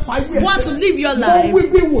elders want to live your life.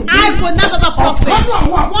 I pronounce as a prophet,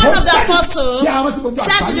 one of the apostles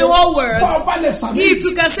said to the whole world, if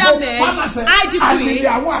you can say amen, I decree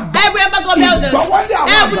every embargo of elders,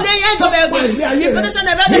 every day ends of elders, the position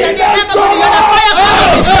of elders and the embargo of the fire.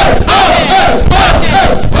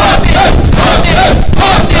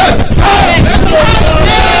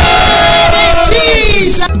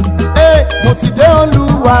 Jesus. Mo ti dé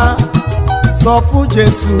Olúwa sọ fún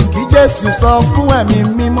Jésù kí Jésù sọ fún ẹ̀mí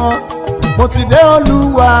mímọ́ mo ti dé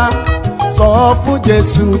Olúwa sọ fún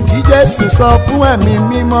Jésù kí Jésù sọ fún ẹ̀mí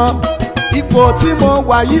mímọ́ ipò tí mo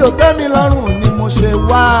wà yìí ò tẹ́ mi lọ́rùn ni mo ṣe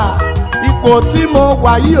wá ipò tí mo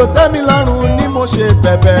wà yìí ò tẹ́ mi lọ́rùn ni mo ṣe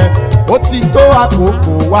bẹ̀bẹ̀ ó ti tó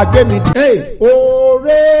àkókò wá gbé mi dé.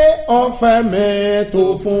 Oore ọ̀fẹ́ mi tó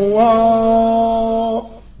fún ọ.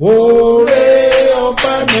 Oore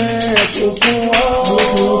ọ̀fẹ́ mi tó fún ọ.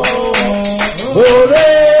 Oore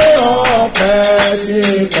ọ̀fẹ́ tí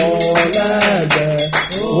kò lẹ́gbẹ̀ẹ́.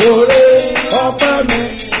 Oore ọ̀fẹ́ mi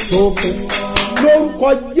tó fún ọ. Lórúkọ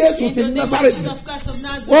Jésù ti Násárẹ́tì.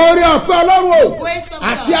 Oore ọ̀fẹ́ Ọlọ́run o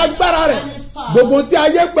àti agbára rẹ̀ gbogbo tí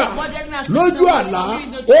ayé gbà lójú àlá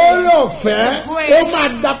oore ọ̀fẹ́ ó máa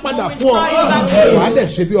dá padà fún ọ wàá dẹ̀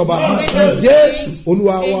ṣe bí ọba Jésù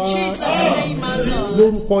Olúwa wa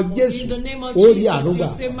lórúkọ Jésù orí àrùgbà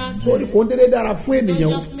lórí kò ń dédé dára fún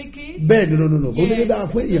ènìyàn bẹ́ẹ̀ ni nínú kò ń dédé dára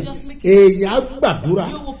fún èèyàn á gbàdúrà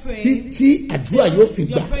títí àdúrà yóò fi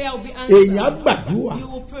gbà èèyàn á gbàdúrà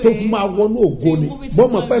tó fi máa wọnú ògo ni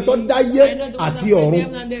bọ́mọ̀ pẹ́ tó dáyé àti ọ̀run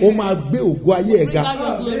ó máa gbé ògo ayé ẹ̀ ga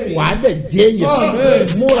wàá dẹ̀ jẹ́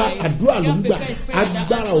èèyàn múra àdúrà ló ń gbà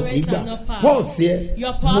agbára òkè gbà pọ́ọ̀sì ẹ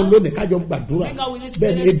mo lónìí kájọ gbàdúrà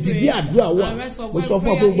bẹ́ẹ̀ ni èdìdí àdúrà wà mo sọ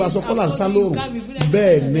fún ọ pé gbogbo asọ́kọ́lá ń sá lóòrùn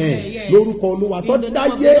bẹ́ẹ̀ ni lórúkọ Olúwa tó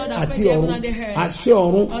dáyé àti ọ̀run àṣẹ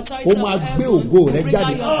ọ̀run ó máa gbé ògo rẹ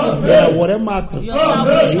jáde ìràwọ̀ rẹ máa tàn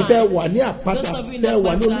èyí tẹ́ wà ní àpáta tẹ́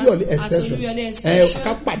wà ní Olúyọ̀lé extension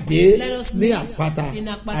kápàdé ní àpáta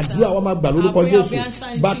àdúrà wa máa gbà lórúkọ Jésù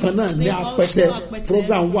bákan náà ní Apẹtẹ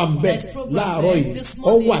program wà ń bẹ láàárọ̀ yìí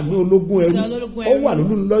ó wà ní ológun ẹrú ó wà ní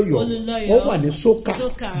Olúlọ́yọ̀ ó wà ní Sókà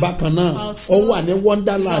bákan náà ó wà ní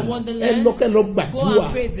Wonderland ẹ lọ́kẹ́ lọ gbàdúrà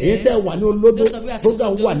èyí tẹ́ wà ní Olódó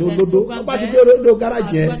program wà ní Olódó ó bá ti dé Olódó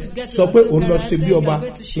gáràjì yẹn sọ pé òun lọ ṣe bí ọba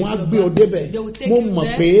wọn á gbé ọ débẹ̀ mo mọ̀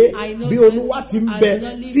pé bí Olúwa ti ń bẹ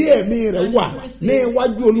tí ẹ̀mí rẹ̀ wà ní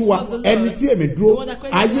iwájú Olúwa ẹni tí èmi dúró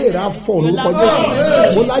ayé rẹ̀ á fọ̀ lórúkọ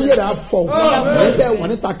Jésù mo láyé rẹ̀ á fọ̀ èyí tẹ́ wà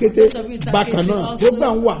ní Takété bákan náà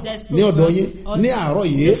program wà ní ọ̀dọ̀ yín ní àárọ̀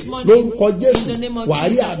yìí lórúkọ Jésù wàá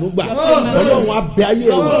rí àdúgbà Ọlọ́run á bẹ ayé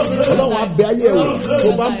ẹ̀ wò Ọlọ́run á bẹ ayé ẹ̀ wò tó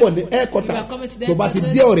bá ń bọ̀ ní ẹ́ẹ̀kọ́tà tó bá ti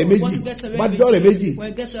dé ọ̀rẹ́ méjì bá dé ọ̀rẹ́ méjì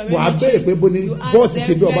wàá béèrè pé bó ni bọ́ọ̀sì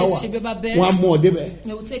ṣe bí ọba wà wọ́n á mú ọ débẹ̀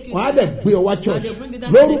wọ́n á dẹ̀ gbé ọ wá church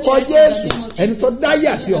lórúkọ Jésù ẹni tó dáyé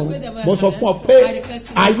àti ọ̀run mo sọ fún ọ pé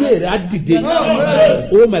ayé rẹ̀ á dìde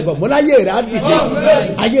oh my God mo láyé rẹ̀ á dìde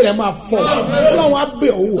ayé rẹ̀ máa fọ́ Ọlọ́run á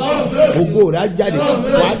bẹ̀ ọ́ wò ògo rẹ̀ á jáde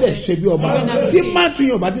wàá dẹ̀ ṣe bí ọba tí mátù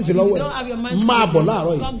yẹn ò bá ti ṣe lọ́wọ́ ẹ̀ máa bọ̀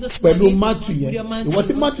láàárọ̀ yìí pẹ̀lú mátù yẹn ìwọ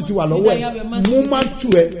tí mátù ti wà lọ́wọ́ ẹ̀ mú mátù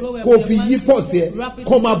ẹ̀ kó fi yí pọ̀sì ẹ̀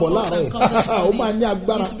kó máa bọ̀ láàárọ̀ yìí ó máa ní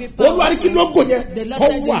agbára olùwárí kí lógo yẹn kó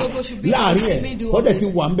wà láàrin ẹ̀ ó dẹ̀ ti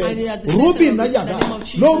wà ń bẹ̀ rúbì náà yàrá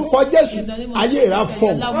lórúkọ Jésù ayé rẹ̀ á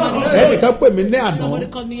fọ̀ ẹnìkan pè mí ní àná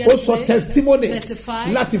ó sọ testimony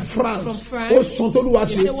láti France ó sọ tólúwa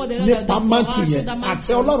ṣe nípa mátù yẹn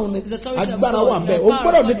àti Ọlọ́run ní agbára wà ń bẹ̀ ó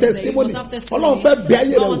gbọ́dọ̀ ní testimony Ọlọ́run fẹ́ bẹ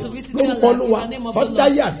ayé rẹ wò lórúkọ Olúwa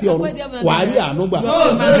ọdáyé àti ọ̀run wàá rí àánú gbà ló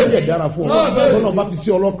lè dára fún ọ Ọlọ́run bá fi sí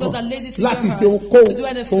ọlọ́kan láti ṣe ohunkóhun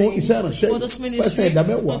fún iṣẹ́ ìránṣẹ́ fẹ́ san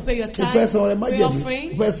ìdámẹ́wàá o fẹ́ san ọrẹ májẹ̀mú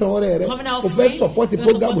o fẹ́ san ọrẹ rẹ o fẹ́ sọpọ́tì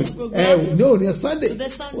prógámù ní òní Sunday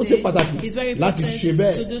ó ṣe pàtàkì láti ṣe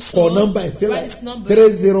bẹ́ẹ̀ kọ nọ́mbà ìsílẹ̀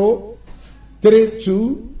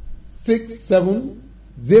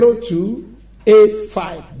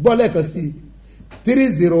 3032670285 gbọ́ lẹ́ẹ̀kan sí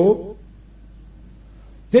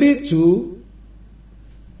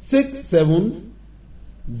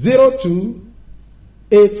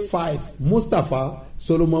 3032670285 Mustapha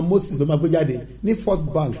Solomon Moses ló máa gbé jáde ní Fort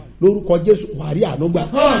Bank lórúkọ Jésù wàrí ànúgbà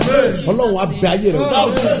Ọlọ́run á bẹ ayé rẹ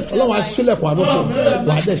Ọlọ́run á ṣílẹ̀kùn àánú fún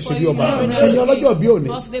wà á dẹ̀ ṣe bí ọba ẹ̀yin ọlọ́jọ́ bí òní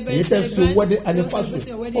èyí tẹ́ fi wedding anniversary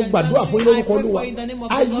ó gbàdúrà fún lórúkọ Olúwa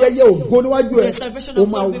ayẹyẹ ògo níwájú ẹ ó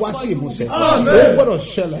máa wá sí ìmúṣẹ ó gbọ́dọ̀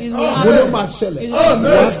ṣẹlẹ̀ mo ló máa ṣẹlẹ̀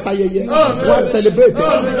wá sáyẹyẹ wá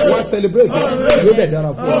celebrate yóò dẹ̀ dára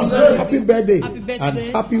fún ọ happy birthday and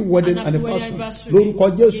happy wedding anniversary lórúkọ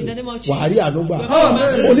Jésù wàrí ànúgbà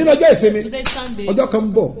onílọ́jọ́ ìsinmi ọjọ́ kan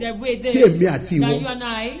ń bọ̀ tí èmi àti ìwọ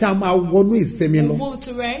tí a máa wọnú ìsinmi lọ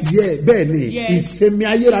bẹ́ẹ̀ ni ìsinmi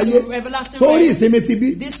ayérayé torí ìsinmi ti bí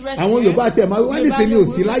àwọn Yorùbá tẹ̀ máa wọ́n ní ìsinmi ò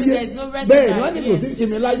sí láyé bẹ́ẹ̀ ni wọ́n ní kò sí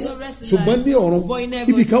ìsinmi láyé ṣùgbọ́n ní ọ̀run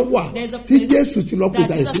ibì kan wà tí Jésù ti lọ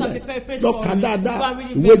pèsè àìsílẹ̀ lọ́kàn dáadáa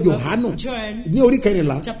ìwé Jòhánù ní orí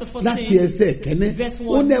 14 láti ẹsẹ̀ kẹ́ni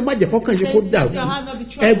ó ní ẹ má jẹ́ kọ́kàn yín kó dàrú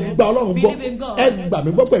ẹ gba Ọlọ́run gbọ́ ẹ gbà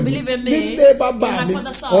mí gbọ́ pẹ̀lú nílé bàbá mi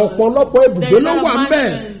ọ̀pọ̀lọpọ̀ ibùgbé ló wà ń bẹ̀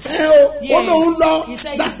ẹ o ó lóun lọ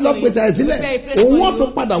láti lọ pèsè àìsílẹ̀ òun wọ́n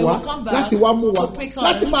tún padà wá láti wá mú wa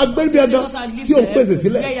láti máa gbé níbi ẹjọ́ tí òun pèsè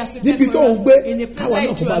sílẹ̀ níbi tó òun gbé káwa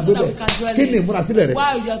náà kó máa gbé bẹ̀ kí ni ìmúrasílẹ̀ rẹ̀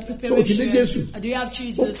tó o ti ní Jésù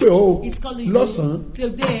ó pè ọ́ lọ́sàn-án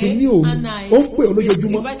àti ní òru ó ń pè ọ́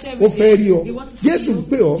lójoojúmọ́ ó fẹ́ rí ọ Jésù ń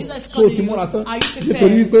pè ọ́ tó o ti múra tán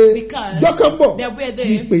nítorí wípé jọ́kànbọ̀ tí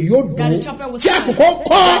ìpè yóò dùn tí àkókò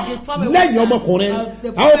kọ́ lẹ́yìn ọmọkùnrin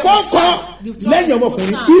àkókò kọ́ lẹ́yìn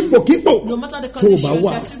ọmọkùnrin ipòkípò tó o bá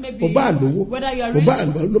wà o bá lówó o bá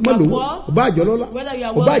má lówó o bá àjọlọ́lá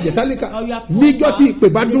o bá àjẹtálíkà níjọ́ tí ìpè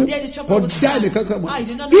bá dún ọ̀dá ẹnìkan kan mọ́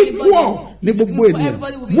ikú ọ̀ ní gbogbo ènìyàn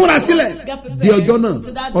múra sílẹ̀ di ọjọ́ náà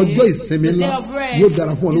ọjọ́ ìsinmi ńlá yóò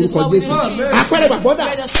dára fún ọ lórúkọ Jésù àpẹẹrẹ bàbọ́dà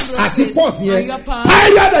àti pọ́ọ̀sì yẹn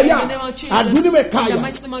ayélujára àdúnímẹ̀ káyà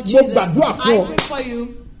mo gbàdúrà fún ọ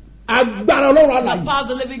agbára ọlọ́run alaye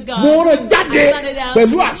mo rán jáde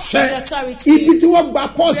pẹ̀lú àṣẹ ibi tí wọ́n gba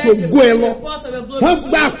pọ́ọ̀sì ògo ẹ lọ wọ́n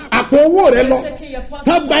gba àpò owó rẹ lọ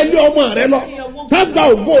wọ́n gba ilé ọmọ rẹ lọ wọ́n gba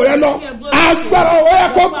ògo rẹ lọ agbára ọwọ́ yẹ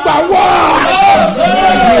kó gbà wọ́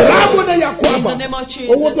ìrámúnẹ̀ yà kó àbà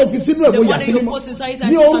owó tó fi sínú ẹ̀ mo yà sínú mọ́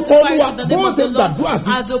ní orúkọ Olúwa bó ṣe gbàdúrà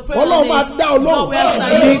sí ọlọ́run máa dá ọlọ́run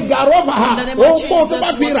ní gàrọ́fà ha orúkọ tó bá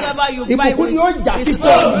fi rà ìbùkún ni ó jà sí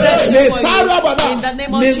fún ọ lè sáré àbàdà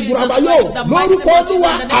ní gbùrà àbáyọ lórúkọ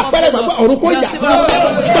Olúwa àpẹẹrẹ bàbá ọ̀run kò yà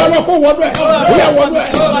gbọ́dọ̀ kó wọnú ẹ̀ bóyá wọnú ẹ̀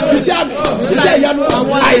iṣẹ́ àmì iṣẹ́ ìyanu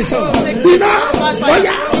àìsàn bínà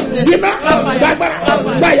bóyá bínà gbàgbára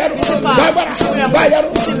gbàyàrú gbàgbára gbàyàrú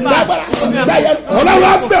gbàgbára gbàyàrú ọlọ́run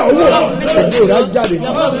abẹ́ owó òwò rẹ̀ jáde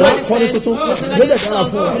wọ́n fọ́ni tuntun lóde dára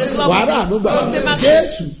fún wa wàhálà ànúgbà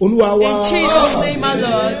Jésù Olúwa wa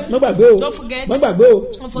mọ́gbàgbé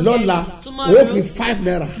o lọ́la ó fi 5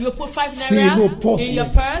 naira sí inú pọ́ọ̀sì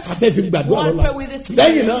afẹ́ fi gbàdúrà lọ́la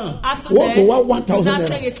lẹ́yìn náà wọ́n tó wá 1,000 naira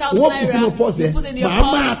wọ́n fi sínú pọ́ọ̀sì ẹ̀ màá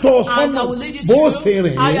máa tọ́ sọ́nà bó ṣe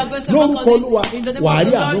rìn yẹn lórúkọ Olúwa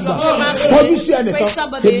wàhálà ànúgbà kọjú sí ẹnìkan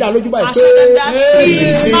tó dá lójú báyìí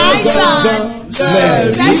pé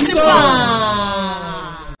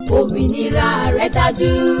òmìnira rẹ̀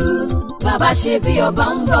dájú Babasebioba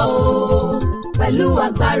ń bọ̀ o pẹ̀lú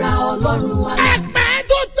agbára Ọlọ́run alẹ́. ẹgbẹ́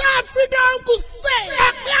tó tá freedom kù sẹ́.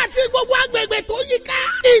 ẹgbẹ́ àti gbogbo agbègbè tó yíká.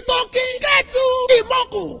 ìtòkì kẹ́tù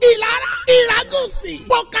ìmọ̀kù ìlara ìràgùsì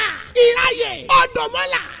pọ̀kà ìráyè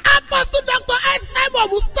ọ̀dọ̀mọ́là. Apostle Dr. S.M.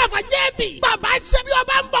 Mustapha J.B.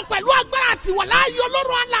 Babasebioba ń bọ̀ pẹ̀lú agbára àtiwọ̀lá ayé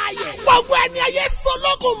Ọlọ́run aláàyè. gbogbo ẹni ayé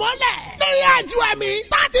sọlọ́gùn mọ́lẹ̀. lórí àjò ẹ̀mí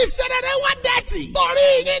láti ṣẹlẹ̀ wá dẹ́tì. torí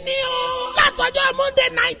yín ni o. látọjọ́ Monday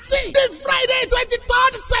 19 ní Friday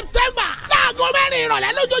 23rd September. láago mẹ́rin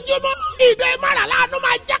ìrọ̀lẹ́ lójoojúmọ́. ìdè mara láàánú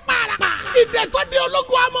máa jẹ́ pàràpà. ìdè tó di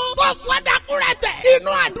ológun ọmọ. tó sọ́dà kúrẹ́tẹ̀.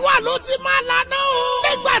 inú àdúrà ló ti máa lànà o.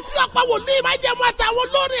 nígbà tí ọ̀pọ̀ wòlíì máa jẹ́mu àtàwọn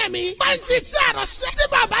olórin ẹ̀mí. máa ń ṣiṣẹ́ àròṣẹ́. tí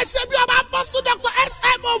Babasebioba Apostle Dr.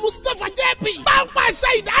 S.M. Mustapha J.B. máa ń pàṣẹ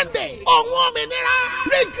ìdáǹdè. òun òmìnira.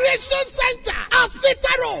 Recreation Center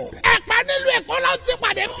Hospital Road